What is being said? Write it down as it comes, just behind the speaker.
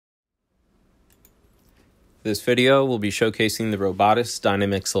This video will be showcasing the ROBOTIS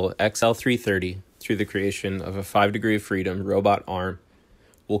Dynamixel XL-330 through the creation of a 5 degree of freedom robot arm.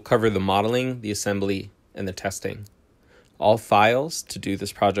 We'll cover the modeling, the assembly, and the testing. All files to do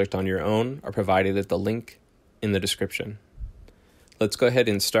this project on your own are provided at the link in the description. Let's go ahead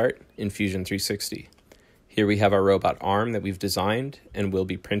and start in Fusion 360. Here we have our robot arm that we've designed and will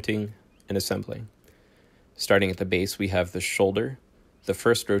be printing and assembling. Starting at the base, we have the shoulder. The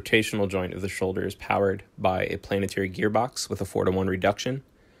first rotational joint of the shoulder is powered by a planetary gearbox with a 4:1 reduction.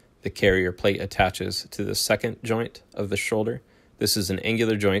 The carrier plate attaches to the second joint of the shoulder. This is an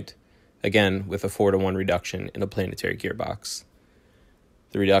angular joint, again with a 4:1 reduction in a planetary gearbox.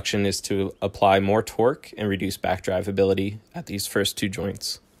 The reduction is to apply more torque and reduce backdrive ability at these first two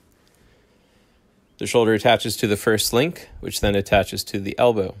joints. The shoulder attaches to the first link, which then attaches to the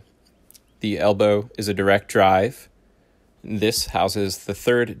elbow. The elbow is a direct drive. This houses the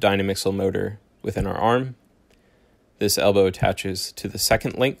third Dynamixel motor within our arm. This elbow attaches to the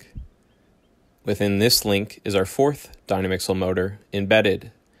second link. Within this link is our fourth Dynamixel motor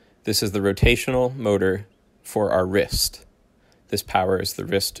embedded. This is the rotational motor for our wrist. This powers the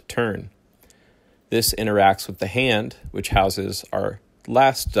wrist turn. This interacts with the hand, which houses our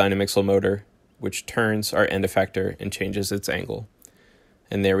last Dynamixel motor, which turns our end effector and changes its angle.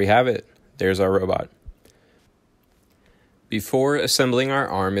 And there we have it. There's our robot. Before assembling our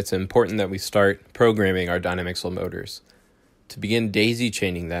arm, it's important that we start programming our Dynamixel motors. To begin daisy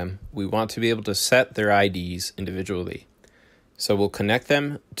chaining them, we want to be able to set their IDs individually. So we'll connect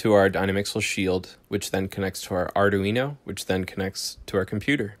them to our Dynamixel shield, which then connects to our Arduino, which then connects to our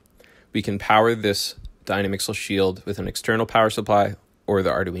computer. We can power this Dynamixel shield with an external power supply or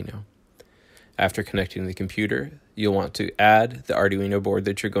the Arduino. After connecting the computer, you'll want to add the Arduino board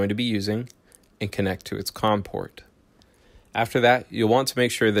that you're going to be using and connect to its COM port. After that, you'll want to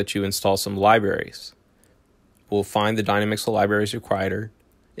make sure that you install some libraries. We'll find the Dynamixel libraries required,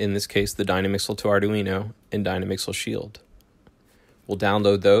 in this case the Dynamixel to Arduino and Dynamixel Shield. We'll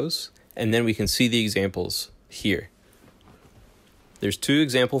download those, and then we can see the examples here. There's two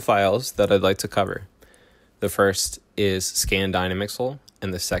example files that I'd like to cover. The first is Scan Dynamixel,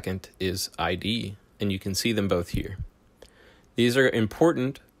 and the second is IDE, and you can see them both here. These are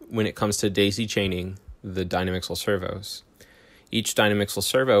important when it comes to daisy chaining the Dynamixel servos. Each Dynamixel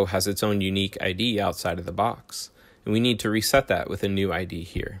servo has its own unique ID outside of the box, and we need to reset that with a new ID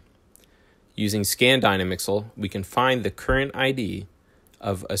here. Using Scan Dynamixel, we can find the current ID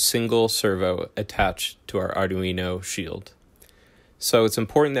of a single servo attached to our Arduino shield. So it's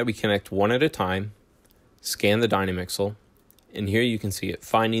important that we connect one at a time, scan the Dynamixel, and here you can see it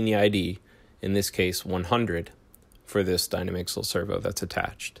finding the ID, in this case 100, for this Dynamixel servo that's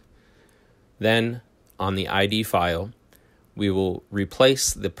attached. Then, on the ID file, we will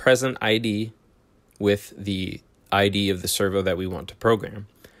replace the present ID with the ID of the servo that we want to program.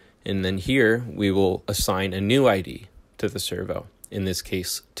 And then here, we will assign a new ID to the servo, in this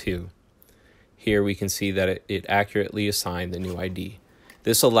case 2. Here we can see that it accurately assigned the new ID.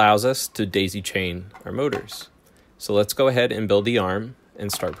 This allows us to daisy chain our motors. So let's go ahead and build the arm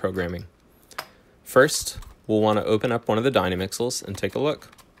and start programming. First, we'll want to open up one of the Dynamixels and take a look.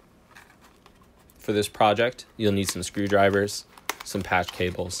 For this project, you'll need some screwdrivers, some patch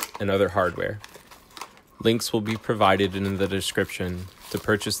cables, and other hardware. Links will be provided in the description to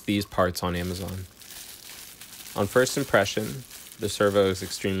purchase these parts on Amazon. On first impression, the servo is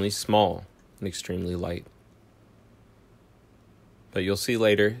extremely small and extremely light. But you'll see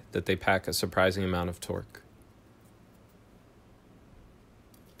later that they pack a surprising amount of torque.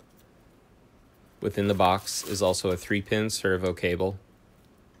 Within the box is also a 3-pin servo cable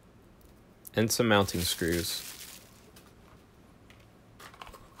and some mounting screws.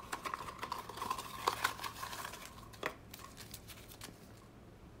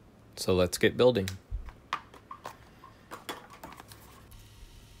 So let's get building.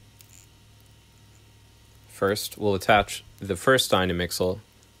 First, we'll attach the first Dynamixel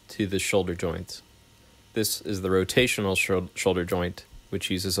to the shoulder joint. This is the rotational shoulder joint, which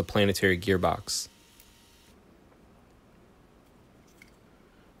uses a planetary gearbox.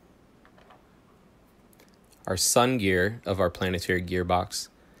 Our sun gear of our planetary gearbox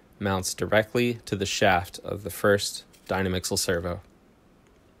mounts directly to the shaft of the first Dynamixel servo.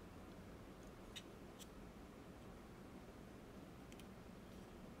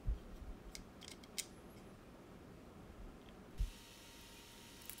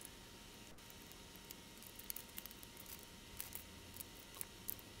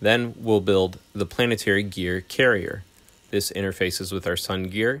 Then we'll build the planetary gear carrier. This interfaces with our sun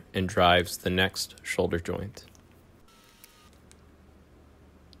gear and drives the next shoulder joint.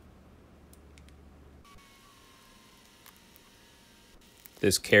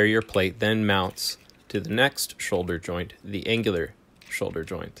 This carrier plate then mounts to the next shoulder joint, the angular shoulder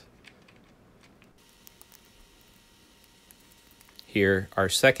joint. Here, our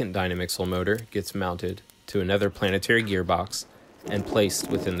second Dynamixel motor gets mounted to another planetary gearbox and placed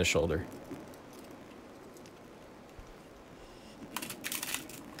within the shoulder.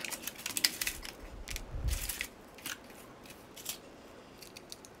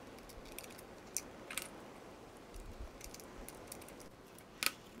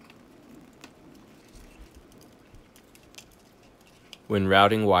 When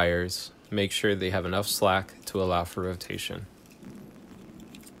routing wires, make sure they have enough slack to allow for rotation.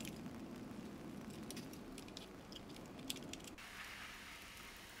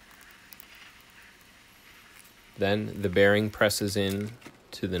 Then the bearing presses in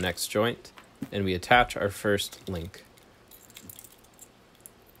to the next joint, and we attach our first link.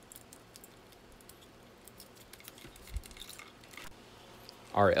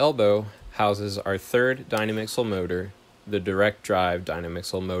 Our elbow houses our third Dynamixel motor, the direct drive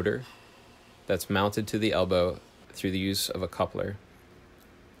Dynamixel motor, that's mounted to the elbow through the use of a coupler.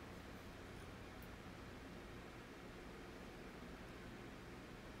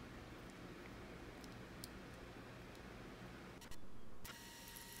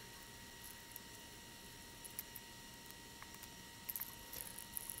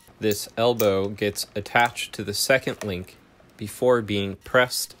 This elbow gets attached to the second link before being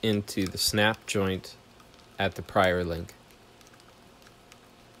pressed into the snap joint at the prior link.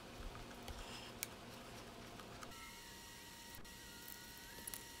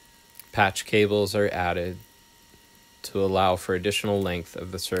 Patch cables are added to allow for additional length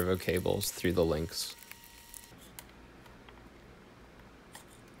of the servo cables through the links.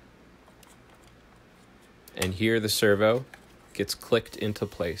 And here the servo gets clicked into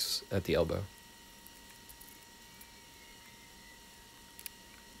place at the elbow.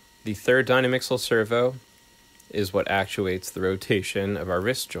 The third Dynamixel servo is what actuates the rotation of our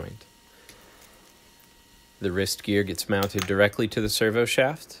wrist joint. The wrist gear gets mounted directly to the servo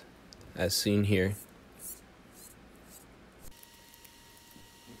shaft, as seen here.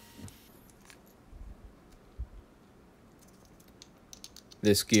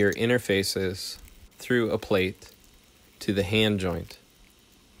 This gear interfaces through a plate to the hand joint.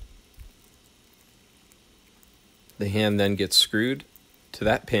 The hand then gets screwed to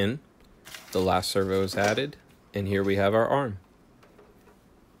that pin. The last servo is added, and here we have our arm.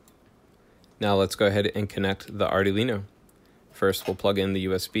 Now let's go ahead and connect the Arduino. First, we'll plug in the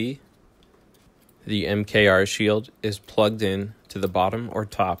USB. The MKR shield is plugged in to the bottom or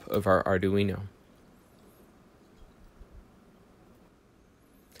top of our Arduino.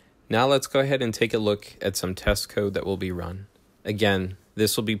 Now let's go ahead and take a look at some test code that will be run. Again,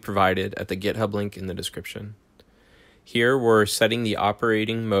 this will be provided at the GitHub link in the description. Here we're setting the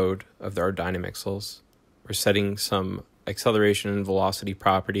operating mode of our Dynamixels. We're setting some acceleration and velocity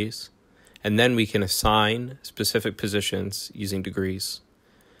properties, and then we can assign specific positions using degrees.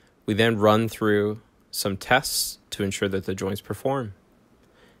 We then run through some tests to ensure that the joints perform.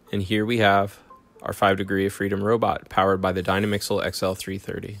 And here we have our 5 degree of freedom robot powered by the Dynamixel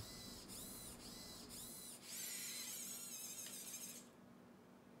XL-330.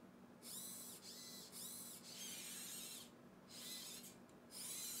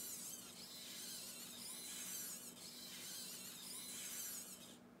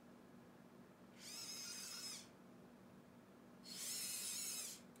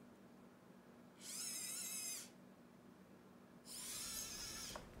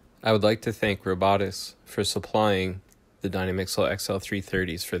 I would like to thank ROBOTIS for supplying the Dynamixel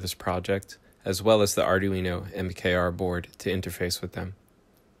XL-330s for this project, as well as the Arduino MKR board to interface with them.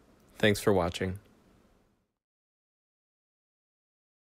 Thanks for watching.